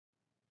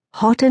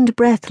Hot and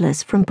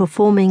breathless from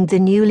performing the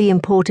newly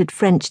imported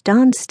French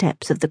dance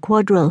steps of the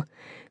quadrille,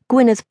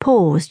 Gwyneth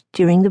paused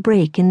during the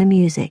break in the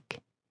music.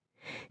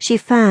 She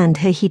fanned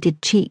her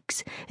heated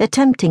cheeks,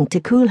 attempting to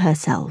cool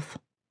herself.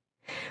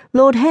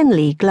 Lord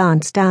Henley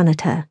glanced down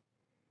at her.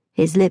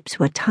 His lips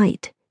were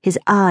tight, his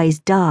eyes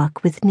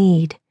dark with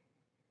need.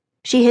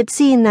 She had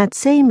seen that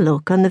same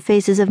look on the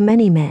faces of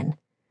many men,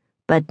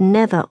 but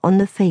never on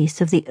the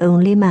face of the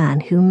only man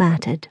who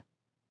mattered.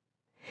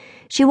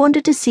 She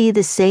wanted to see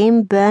the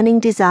same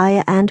burning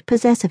desire and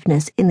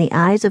possessiveness in the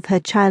eyes of her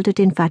childhood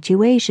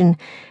infatuation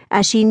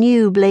as she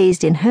knew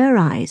blazed in her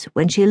eyes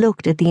when she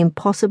looked at the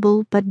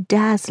impossible but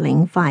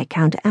dazzling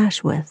Viscount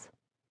Ashworth.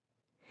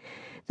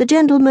 The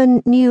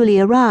gentleman newly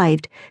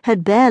arrived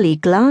had barely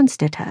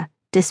glanced at her,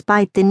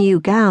 despite the new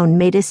gown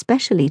made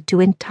especially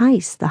to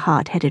entice the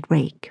hard-headed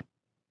rake.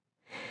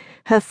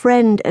 Her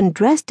friend and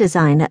dress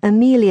designer,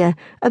 Amelia,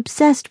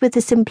 obsessed with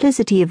the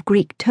simplicity of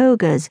Greek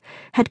togas,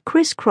 had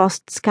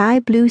crisscrossed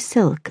sky-blue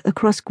silk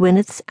across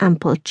Gwyneth's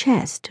ample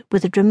chest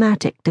with a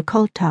dramatic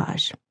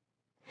décolletage.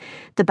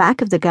 The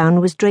back of the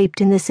gown was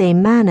draped in the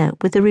same manner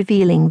with a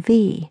revealing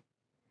V.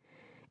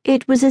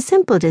 It was a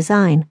simple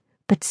design,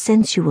 but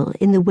sensual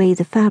in the way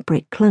the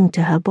fabric clung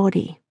to her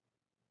body.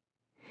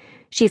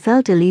 She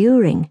felt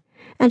alluring,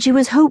 and she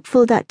was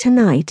hopeful that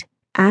tonight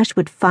Ash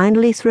would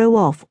finally throw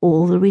off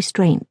all the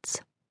restraints.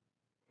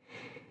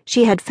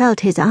 She had felt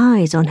his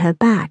eyes on her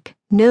back,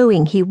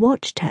 knowing he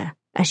watched her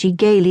as she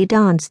gaily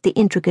danced the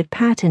intricate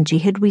pattern she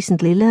had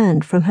recently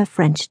learned from her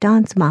French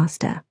dance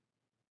master.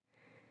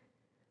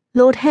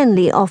 Lord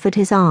Henley offered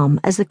his arm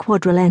as the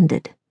quadrille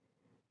ended.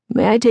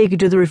 "May I take you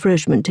to the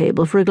refreshment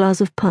table for a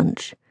glass of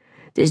punch?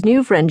 This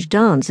new French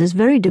dance is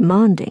very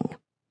demanding."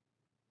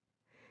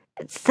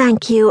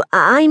 "Thank you,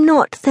 I'm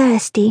not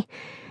thirsty.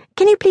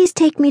 Can you please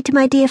take me to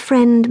my dear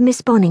friend,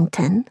 Miss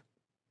Bonington?"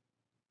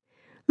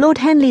 Lord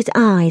Henley's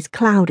eyes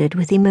clouded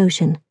with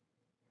emotion.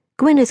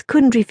 Gwyneth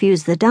couldn't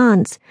refuse the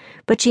dance,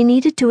 but she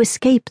needed to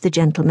escape the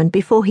gentleman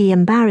before he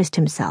embarrassed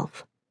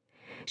himself.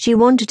 She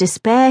wanted to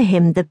spare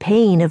him the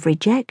pain of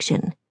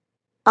rejection.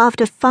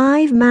 After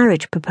 5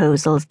 marriage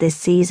proposals this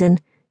season,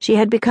 she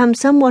had become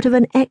somewhat of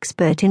an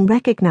expert in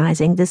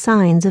recognizing the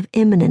signs of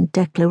imminent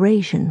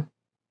declaration.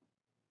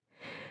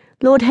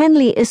 Lord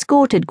Henley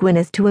escorted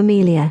Gwyneth to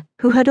Amelia,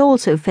 who had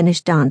also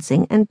finished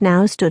dancing and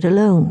now stood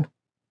alone.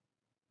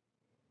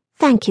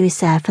 "Thank you,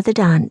 sir, for the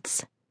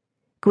dance."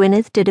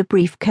 Gwyneth did a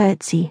brief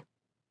curtsy.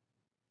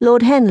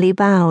 Lord Henley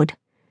bowed.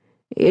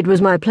 "It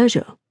was my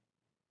pleasure."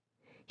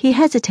 He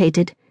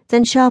hesitated,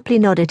 then sharply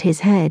nodded his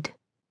head.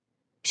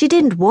 She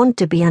didn't want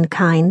to be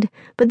unkind,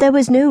 but there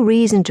was no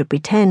reason to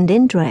pretend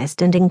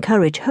interest and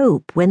encourage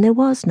hope when there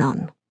was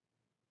none.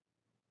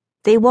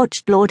 They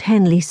watched Lord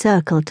Henley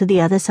circle to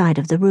the other side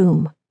of the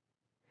room.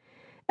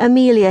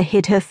 Amelia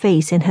hid her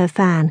face in her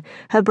fan,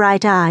 her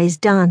bright eyes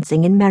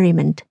dancing in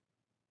merriment.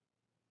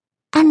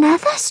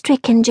 "Another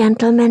stricken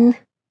gentleman."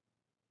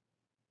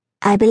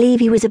 "I believe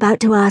he was about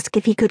to ask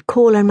if he could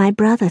call on my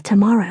brother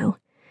tomorrow.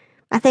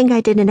 I think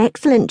I did an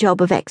excellent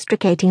job of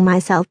extricating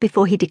myself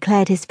before he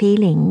declared his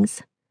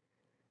feelings."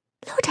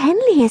 "Lord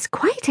Henley is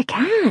quite a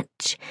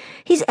catch.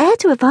 He's heir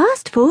to a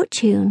vast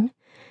fortune.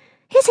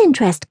 His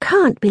interest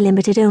can't be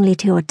limited only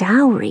to your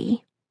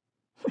dowry."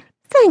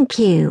 "Thank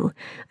you.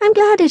 I'm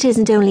glad it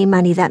isn't only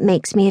money that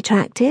makes me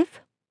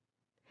attractive."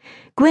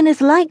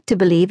 Gwyneth liked to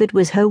believe it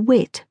was her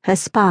wit, her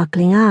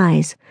sparkling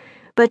eyes,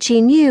 but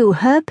she knew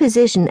her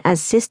position as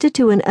sister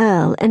to an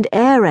earl and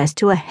heiress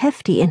to a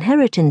hefty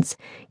inheritance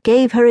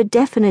gave her a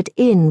definite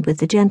in with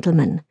the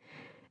gentleman,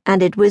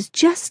 and it was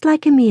just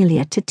like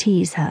Amelia to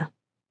tease her.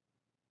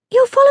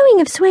 "Your following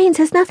of swains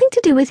has nothing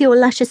to do with your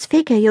luscious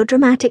figure, your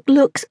dramatic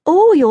looks,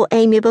 or your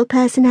amiable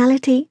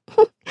personality.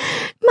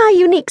 My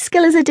unique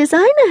skill as a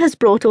designer has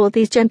brought all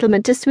these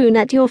gentlemen to swoon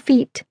at your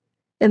feet,"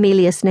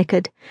 Amelia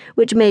snickered,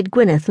 which made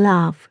Gwyneth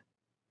laugh.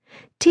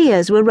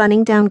 Tears were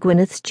running down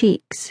Gwyneth's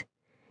cheeks.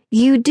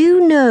 "You do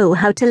know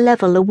how to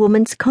level a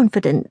woman's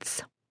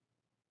confidence."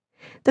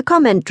 The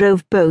comment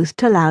drove both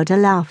to louder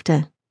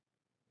laughter.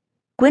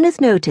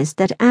 Gwyneth noticed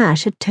that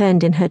Ash had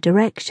turned in her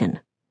direction.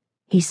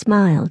 He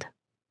smiled.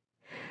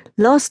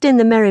 Lost in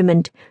the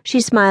merriment,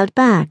 she smiled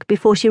back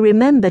before she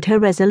remembered her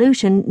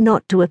resolution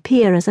not to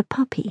appear as a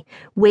puppy,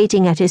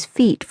 waiting at his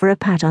feet for a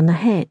pat on the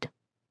head.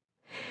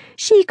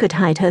 She could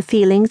hide her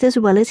feelings as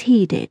well as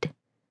he did.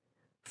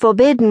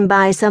 Forbidden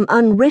by some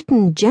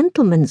unwritten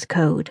gentleman's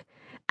code,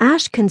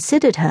 Ash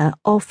considered her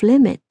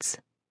off-limits.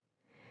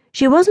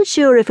 She wasn't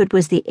sure if it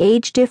was the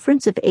age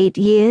difference of 8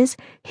 years,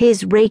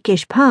 his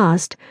rakish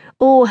past,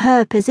 or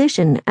her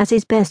position as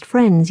his best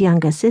friend's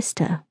younger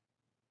sister.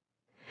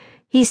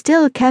 He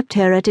still kept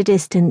her at a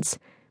distance,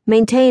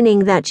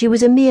 maintaining that she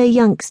was a mere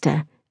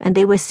youngster and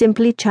they were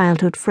simply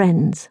childhood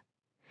friends.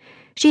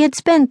 She had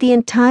spent the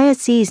entire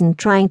season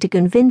trying to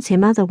convince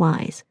him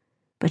otherwise,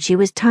 but she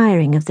was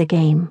tiring of the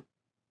game.